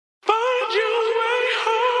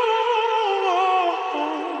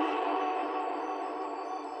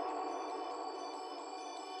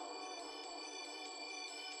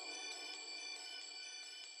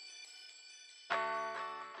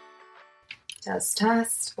Test,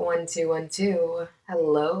 test. 1, 2, 1, 2.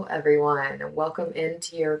 Hello, everyone. Welcome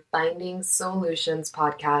into your Finding Solutions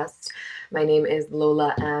podcast. My name is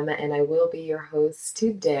Lola M, and I will be your host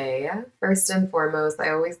today. First and foremost,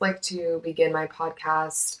 I always like to begin my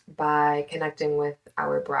podcast by connecting with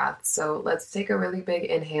our breath. So let's take a really big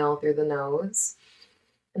inhale through the nose.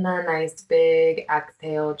 And then a nice big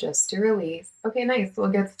exhale just to release. Okay, nice. We'll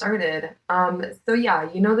get started. So yeah,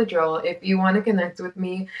 you know the drill. If you want to connect with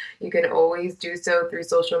me, you can always do so through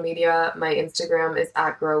social media. My Instagram is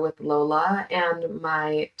at Grow with Lola, and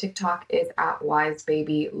my TikTok is at Wise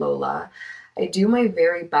Baby Lola. I do my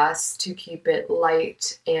very best to keep it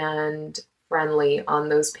light and friendly on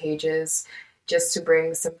those pages, just to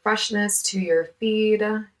bring some freshness to your feed.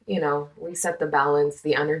 Reset the balance,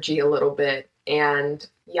 the energy a little bit. And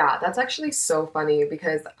yeah, that's actually so funny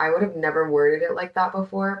because I would have never worded it like that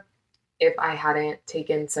before if I hadn't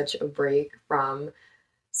taken such a break from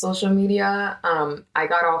social media. I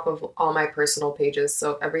got off of all my personal pages,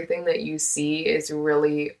 so everything that you see is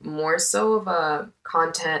really more so of a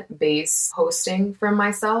content-based posting from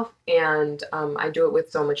myself, and I do it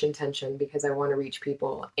with so much intention because I want to reach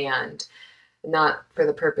people, and not for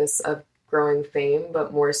the purpose of growing fame,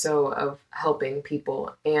 but more so of helping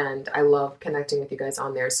people. And I love connecting with you guys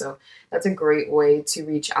on there. So that's a great way to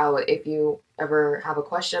reach out. If you ever have a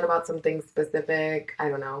question about something specific, I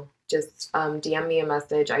don't know, just DM me a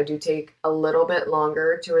message. I do take a little bit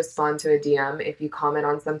longer to respond to a DM. If you comment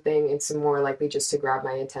on something, it's more likely just to grab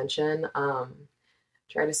my attention.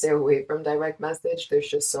 Try to stay away from direct message. There's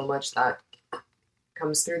just so much that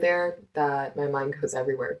comes through there that my mind goes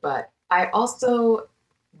everywhere. But I also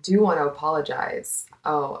do want to apologize.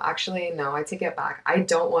 Oh, actually, no, I take it back. I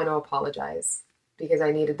don't want to apologize because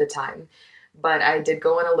I needed the time. But I did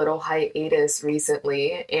go on a little hiatus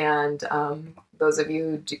recently, and those of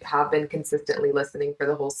you who have been consistently listening for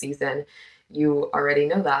the whole season, you already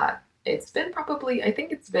know that. It's been I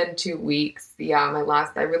think it's been 2 weeks. Yeah,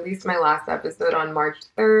 I released my last episode on March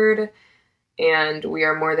 3rd. And we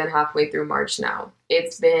are more than halfway through March now.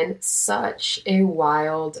 It's been such a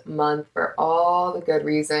wild month for all the good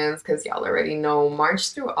reasons, because y'all already know March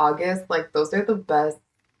through August, those are the best.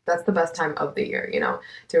 That's the best time of the year,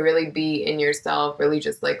 to really be in yourself, really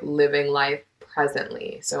just living life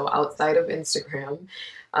presently. So outside of Instagram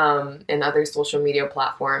and other social media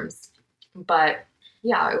platforms. But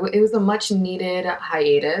yeah, it was a much needed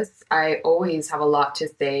hiatus. I always have a lot to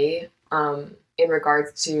say in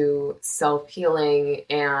regards to self-healing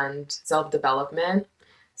and self-development,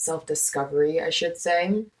 self-discovery, I should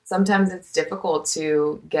say. Sometimes it's difficult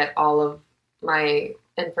to get all of my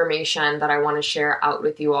information that I want to share out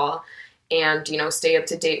with you all and, stay up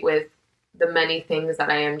to date with the many things that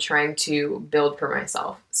I am trying to build for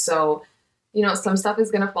myself. So, some stuff is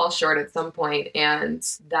going to fall short at some point, and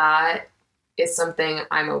that is something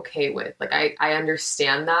I'm okay with. I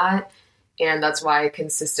understand that. And that's why I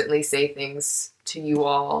consistently say things to you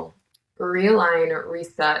all. Realign,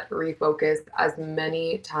 reset, refocus as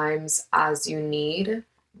many times as you need.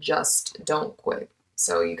 Just don't quit.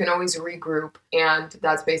 So you can always regroup. And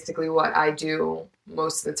that's basically what I do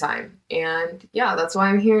most of the time. And yeah, that's why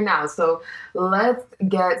I'm here now. So let's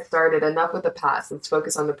get started. Enough with the past. Let's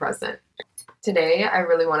focus on the present. Today, I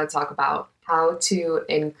really want to talk about how to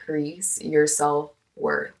increase your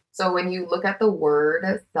self-worth. So when you look at the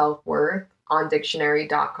word self-worth on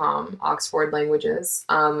dictionary.com, Oxford Languages,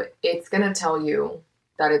 it's going to tell you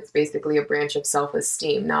that it's basically a branch of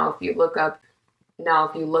self-esteem. Now, if you look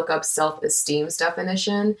up self-esteem's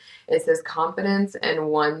definition, it says confidence in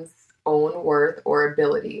one's own worth or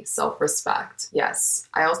ability, self-respect. Yes,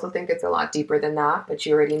 I also think it's a lot deeper than that, but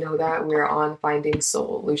you already know that. We're on Finding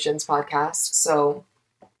Solutions podcast. So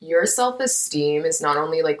your self-esteem is not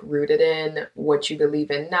only rooted in what you believe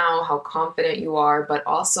in now, how confident you are, but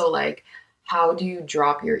also how do you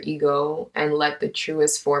drop your ego and let the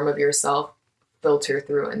truest form of yourself filter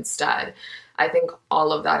through instead? I think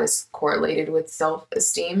all of that is correlated with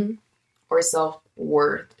self-esteem, or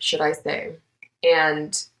self-worth, should I say.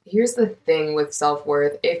 And here's the thing with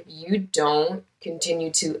self-worth. If you don't continue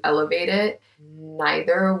to elevate it,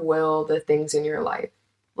 neither will the things in your life.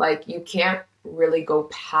 You can't really go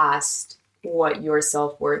past what your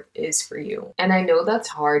self-worth is for you. And I know that's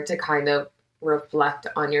hard to kind of reflect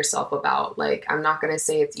on yourself about. I'm not going to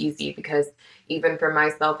say it's easy, because even for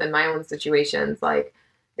myself in my own situations,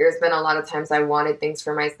 there's been a lot of times I wanted things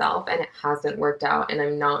for myself and it hasn't worked out, and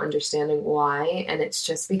I'm not understanding why. And it's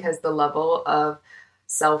just because the level of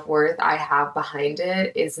self-worth I have behind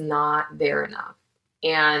it is not there enough.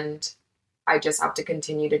 And I just have to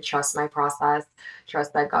continue to trust my process,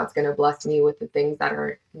 trust that God's going to bless me with the things that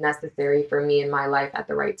are necessary for me in my life at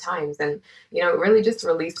the right times. And, really just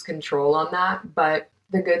release control on that. But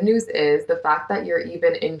the good news is the fact that you're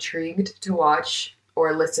even intrigued to watch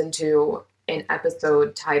or listen to an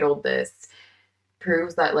episode titled this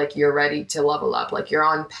proves that like you're ready to level up, like you're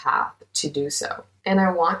on path to do so. And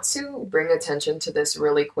I want to bring attention to this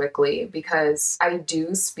really quickly because I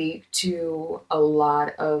do speak to a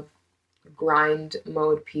lot of grind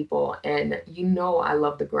mode people, and I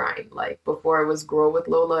love the grind. Like before it was grow with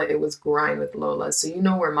Lola, it was grind with Lola. So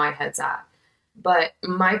where my head's at. But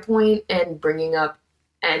my point in bringing up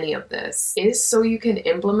any of this is so you can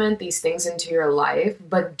implement these things into your life,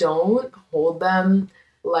 but don't hold them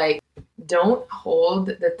don't hold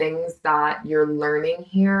the things that you're learning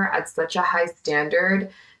here at such a high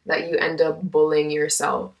standard that you end up bullying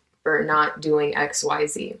yourself for not doing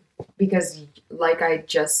XYZ. Because like I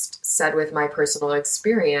just said with my personal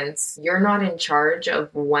experience, you're not in charge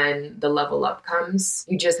of when the level up comes.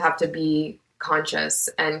 You just have to be conscious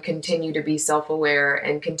and continue to be self-aware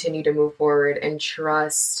and continue to move forward and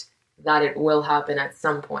trust that it will happen at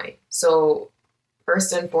some point. So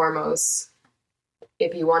first and foremost,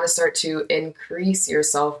 if you want to start to increase your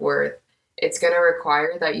self-worth, it's going to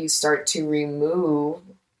require that you start to remove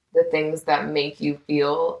the things that make you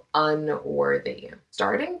feel unworthy.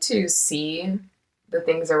 Starting to see the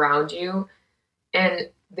things around you. And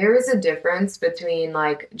there is a difference between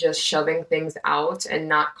like just shoving things out and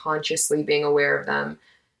not consciously being aware of them.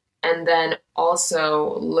 And then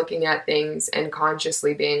also looking at things and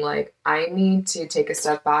consciously being like, I need to take a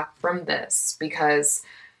step back from this because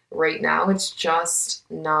right now it's just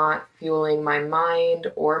not fueling my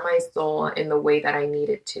mind or my soul in the way that I need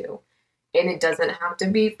it to. And it doesn't have to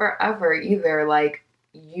be forever either. Like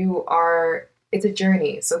it's a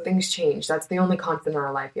journey. So things change. That's the only constant in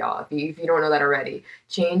our life, y'all. If you don't know that already,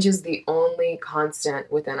 change is the only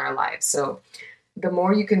constant within our life. So the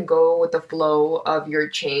more you can go with the flow of your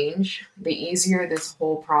change, the easier this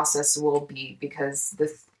whole process will be because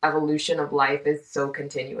this evolution of life is so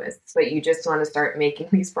continuous. But you just want to start making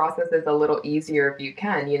these processes a little easier if you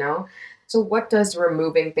can, So what does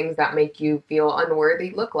removing things that make you feel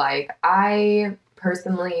unworthy look like? I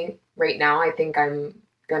personally, right now, I think I'm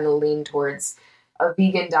going to lean towards a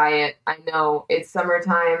vegan diet. I know it's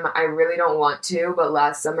summertime. I really don't want to, but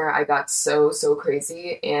last summer I got so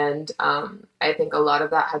crazy. And I think a lot of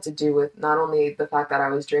that had to do with not only the fact that I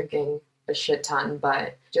was drinking a shit ton,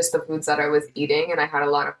 but just the foods that I was eating, and I had a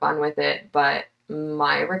lot of fun with it. But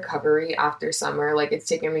my recovery after summer, like it's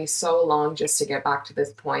taken me so long just to get back to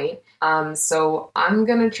this point. So I'm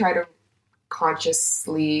going to try to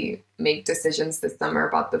consciously make decisions this summer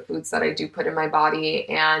about the foods that I do put in my body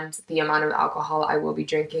and the amount of alcohol I will be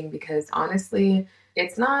drinking, because honestly,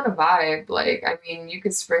 it's not a vibe. Like, I mean, you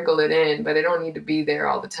could sprinkle it in, but it don't need to be there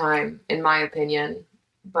all the time, in my opinion.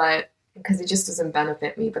 But because it just doesn't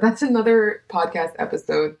benefit me. But that's another podcast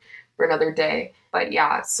episode for another day. But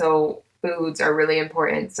yeah, so foods are really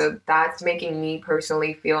important. So that's making me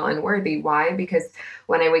personally feel unworthy. Why? Because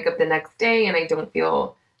when I wake up the next day and I don't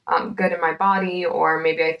feel good in my body, or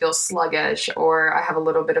maybe I feel sluggish, or I have a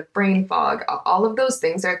little bit of brain fog, all of those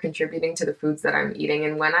things are contributing to the foods that I'm eating.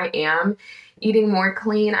 And when I am eating more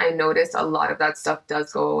clean, I notice a lot of that stuff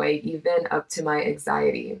does go away, even up to my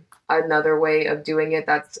anxiety. Another way of doing it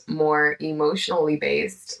that's more emotionally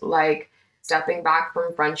based, like stepping back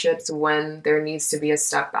from friendships when there needs to be a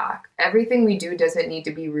step back. Everything we do doesn't need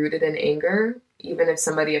to be rooted in anger. Even if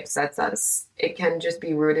somebody upsets us, it can just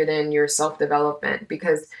be rooted in your self-development,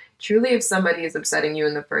 because truly, if somebody is upsetting you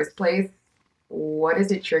in the first place, what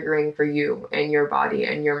is it triggering for you and your body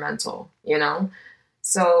and your mental,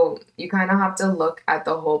 So you kind of have to look at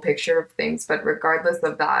the whole picture of things. But regardless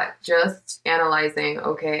of that, just analyzing,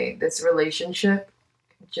 okay, this relationship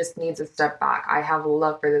just needs a step back. I have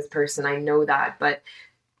love for this person. I know that. But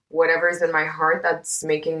whatever's in my heart that's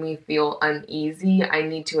making me feel uneasy, I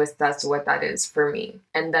need to assess what that is for me.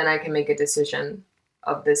 And then I can make a decision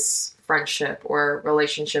of this friendship or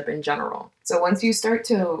relationship in general. So once you start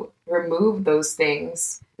to remove those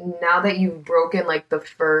things, now that you've broken like the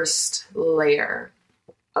first layer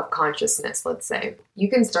of consciousness, let's say, you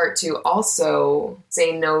can start to also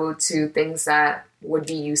say no to things that would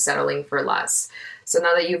be you settling for less. So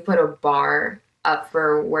now that you've put a bar up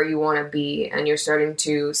for where you want to be and you're starting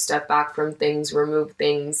to step back from things, remove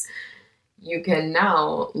things, you can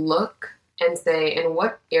now look and say, in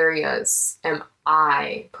what areas am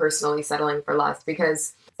I personally settling for less?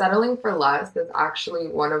 Because settling for less is actually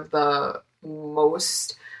one of the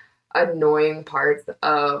most annoying parts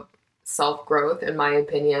of self-growth, in my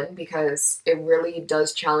opinion, because it really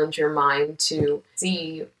does challenge your mind to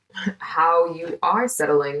see how you are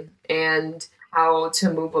settling and how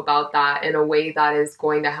to move about that in a way that is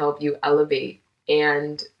going to help you elevate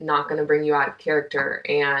and not going to bring you out of character,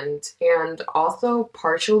 and also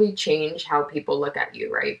partially change how people look at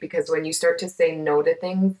you, right? Because when you start to say no to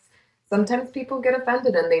things, sometimes people get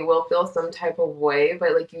offended and they will feel some type of way,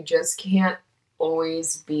 but like you just can't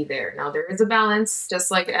always be there. Now there is a balance,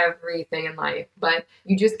 just like everything in life, but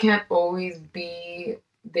you just can't always be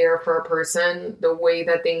there for a person the way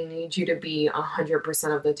that they need you to be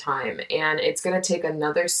 100% of the time. And it's going to take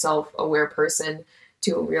another self-aware person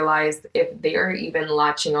to realize if they're even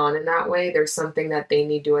latching on in that way, there's something that they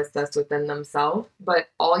need to assess within themselves. But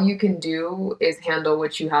all you can do is handle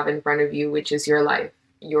what you have in front of you, which is your life,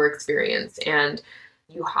 your experience. And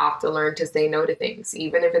you have to learn to say no to things,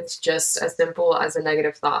 even if it's just as simple as a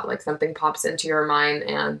negative thought, like something pops into your mind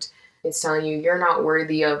and it's telling you you're not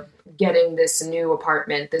worthy of getting this new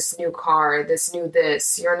apartment, this new car, this new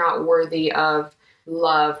this. You're not worthy of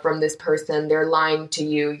love from this person. They're lying to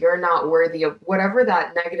you. You're not worthy of whatever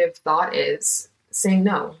that negative thought is. Saying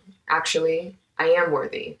no, actually, I am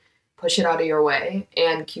worthy. Push it out of your way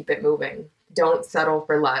and keep it moving. Don't settle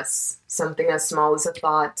for less. Something as small as a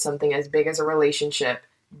thought, something as big as a relationship.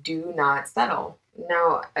 Do not settle.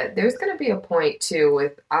 Now, there's going to be a point too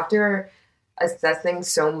with after assessing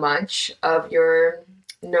so much of your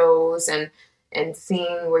no's and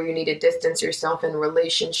seeing where you need to distance yourself in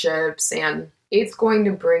relationships, and it's going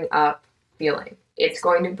to bring up feeling. It's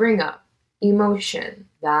going to bring up emotion.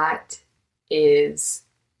 That is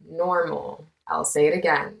normal. I'll say it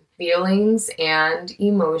again. Feelings and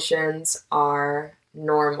emotions are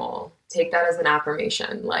normal. Take that as an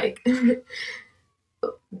affirmation. Like,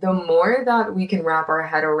 the more that we can wrap our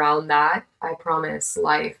head around that, I promise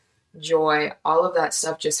life, joy, all of that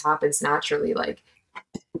stuff just happens naturally. Like,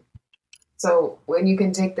 so when you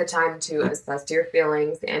can take the time to assess your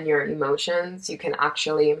feelings and your emotions, you can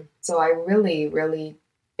actually, so I really, really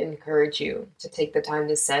encourage you to take the time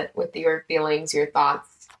to sit with your feelings, your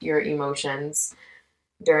thoughts, your emotions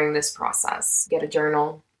during this process. Get a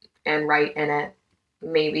journal and write in it.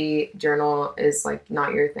 Maybe journal is like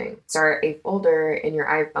not your thing. Start a folder in your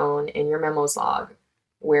iPhone in your memos log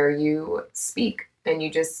where you speak and you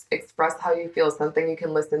just express how you feel, something you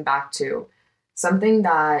can listen back to, something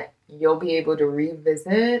that you'll be able to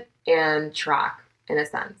revisit and track in a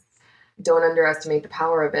sense. Don't underestimate the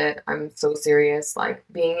power of it. I'm so serious. Like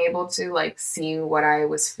being able to like see what I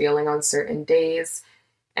was feeling on certain days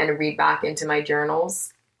and read back into my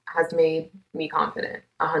journals has made me confident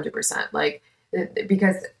 100%. Like,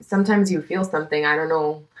 because sometimes you feel something, I don't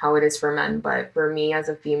know how it is for men, but for me as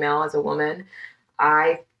a female, as a woman,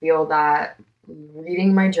 I feel that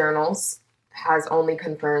reading my journals has only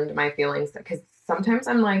confirmed my feelings, because sometimes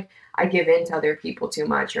I'm like, I give in to other people too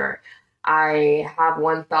much, or I have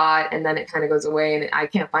one thought and then it kind of goes away and I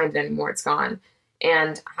can't find it anymore. It's gone.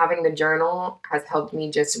 And having the journal has helped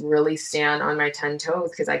me just really stand on my 10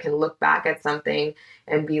 toes, because I can look back at something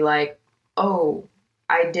and be like, oh,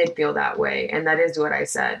 I did feel that way. And that is what I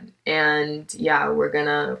said. And yeah, we're going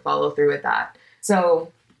to follow through with that.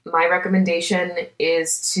 So my recommendation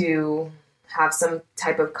is to have some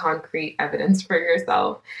type of concrete evidence for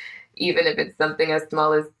yourself, even if it's something as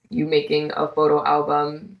small as you making a photo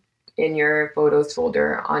album in your photos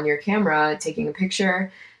folder on your camera, taking a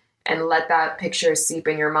picture, and let that picture seep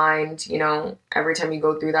in your mind. You know, every time you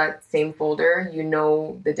go through that same folder, you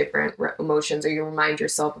know the different emotions, or you remind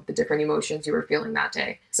yourself of the different emotions you were feeling that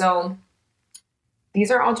day. So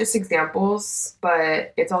these are all just examples,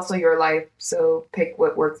 but it's also your life. So pick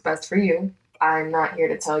what works best for you. I'm not here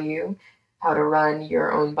to tell you how to run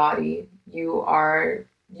your own body. You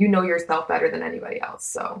know yourself better than anybody else.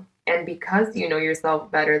 So, and because you know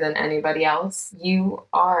yourself better than anybody else, you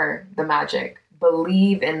are the magic.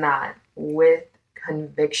 Believe in that with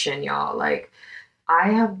conviction, y'all. Like, I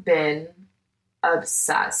have been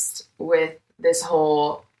obsessed with this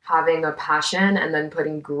whole having a passion and then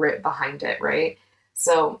putting grit behind it, right?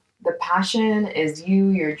 So the passion is you,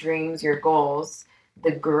 your dreams, your goals.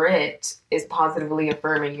 The grit is positively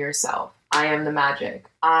affirming yourself. I am the magic.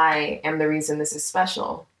 I am the reason this is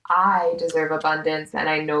special. I deserve abundance and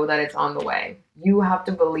I know that it's on the way. You have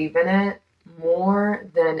to believe in it more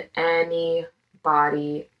than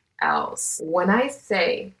anybody else. When I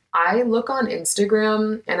say, I look on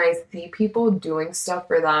Instagram and I see people doing stuff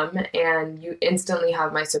for them and you instantly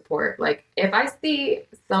have my support. Like, if I see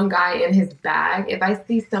some guy in his bag, if I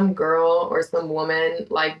see some girl or some woman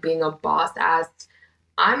like being a boss ass,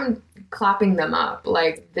 I'm clapping them up.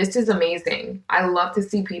 Like, this is amazing. I love to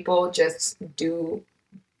see people just do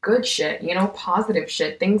good shit, positive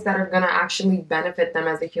shit, things that are going to actually benefit them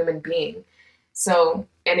as a human being. So,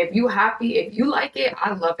 and if you like it,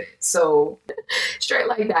 I love it. So straight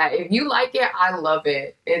like that. If you like it, I love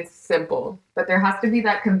it. It's simple. But there has to be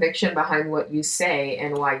that conviction behind what you say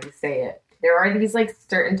and why you say it. There are these like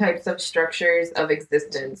certain types of structures of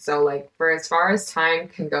existence. So like for as far as time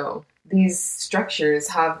can go, these structures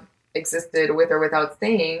have existed with or without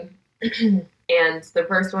saying. And the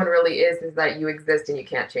first one really is that you exist and you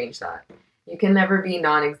can't change that. You can never be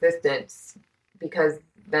non-existent because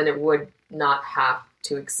then it would not have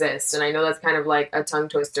to exist. And I know that's kind of like a tongue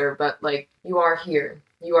twister, but like you are here.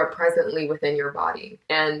 You are presently within your body.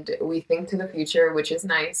 And we think to the future, which is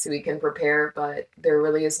nice. We can prepare, but there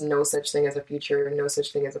really is no such thing as a future, no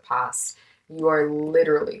such thing as a past. You are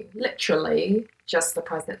literally just the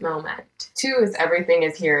present moment. 2 is everything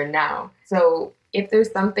is here and now. So if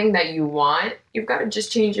there's something that you want, you've got to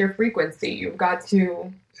just change your frequency. You've got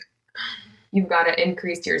to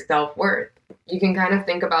increase your self-worth. You can kind of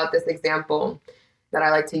think about this example that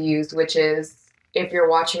I like to use, which is if you're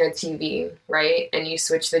watching a TV, right, and you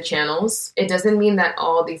switch the channels, it doesn't mean that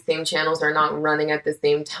all these same channels are not running at the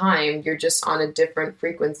same time. You're just on a different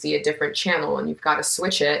frequency, a different channel, and you've got to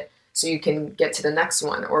switch it so you can get to the next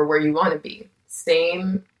one or where you want to be.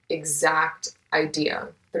 Same exact idea.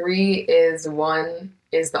 3 is 1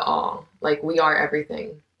 is the all. Like we are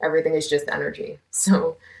everything. Everything is just energy.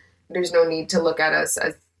 So there's no need to look at us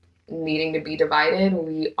as needing to be divided.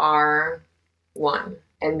 We are one.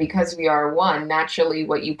 And because we are one, naturally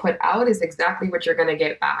what you put out is exactly what you're going to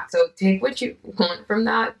get back. So take what you want from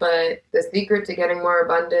that. But the secret to getting more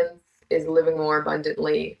abundance is living more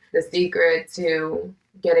abundantly. The secret to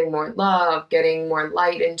getting more love, getting more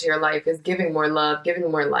light into your life is giving more love,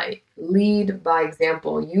 giving more light. Lead by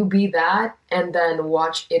example. You be that and then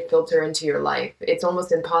watch it filter into your life. It's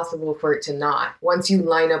almost impossible for it to not. Once you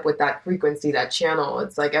line up with that frequency, that channel,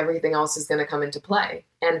 it's like everything else is going to come into play.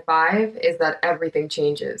 And 5 is that everything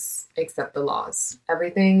changes except the laws.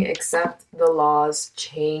 Everything except the laws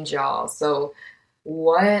change, y'all. So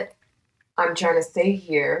what I'm trying to say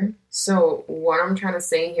here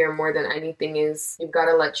more than anything is you've got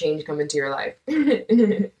to let change come into your life.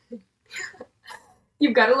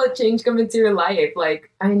 You've got to let change come into your life. Like,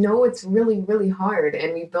 I know it's really, really hard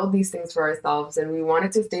and we build these things for ourselves and we want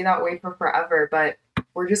it to stay that way for forever, but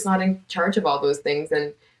we're just not in charge of all those things.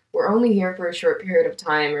 And we're only here for a short period of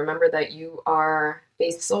time. Remember that you are a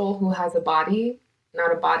soul who has a body,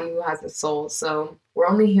 not a body who has a soul. So we're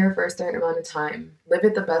only here for a certain amount of time. Live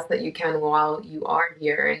it the best that you can while you are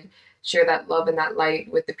here and share that love and that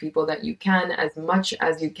light with the people that you can as much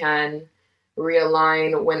as you can.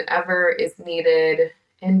 Realign whenever is needed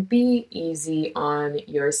and be easy on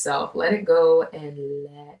yourself. Let it go and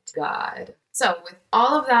let God. So with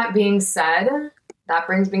all of that being said, that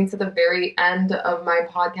brings me to the very end of my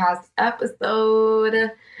podcast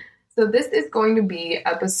episode. So this is going to be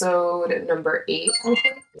episode number 8, I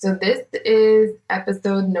think. So this is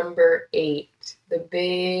episode number 8, the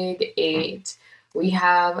big 8. We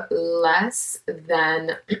have less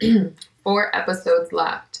than 4 episodes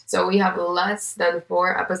left. So we have less than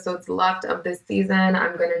 4 episodes left of this season.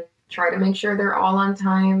 I'm going to try to make sure they're all on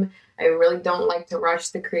time. I really don't like to rush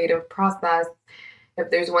the creative process. If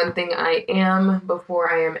there's one thing I am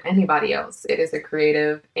before I am anybody else, it is a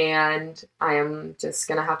creative, and I am just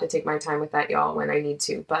going to have to take my time with that, y'all, when I need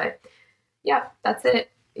to. But yeah, that's it.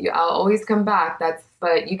 I'll always come back.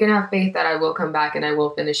 But you can have faith that I will come back and I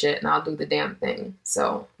will finish it and I'll do the damn thing.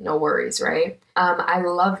 So no worries, right? I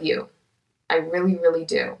love you. I really, really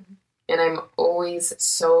do. And I'm always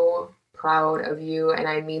so proud of you. And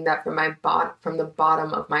I mean that from the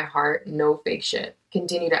bottom of my heart. No fake shit.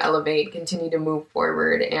 Continue to elevate, continue to move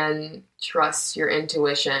forward, and trust your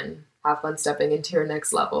intuition. Have fun stepping into your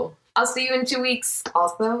next level. I'll see you in 2 weeks.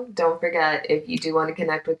 Also, don't forget, if you do want to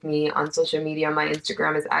connect with me on social media, my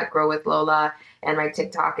Instagram is @GrowWithLola and my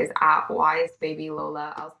TikTok is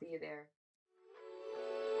 @WiseBabyLola. I'll see you there.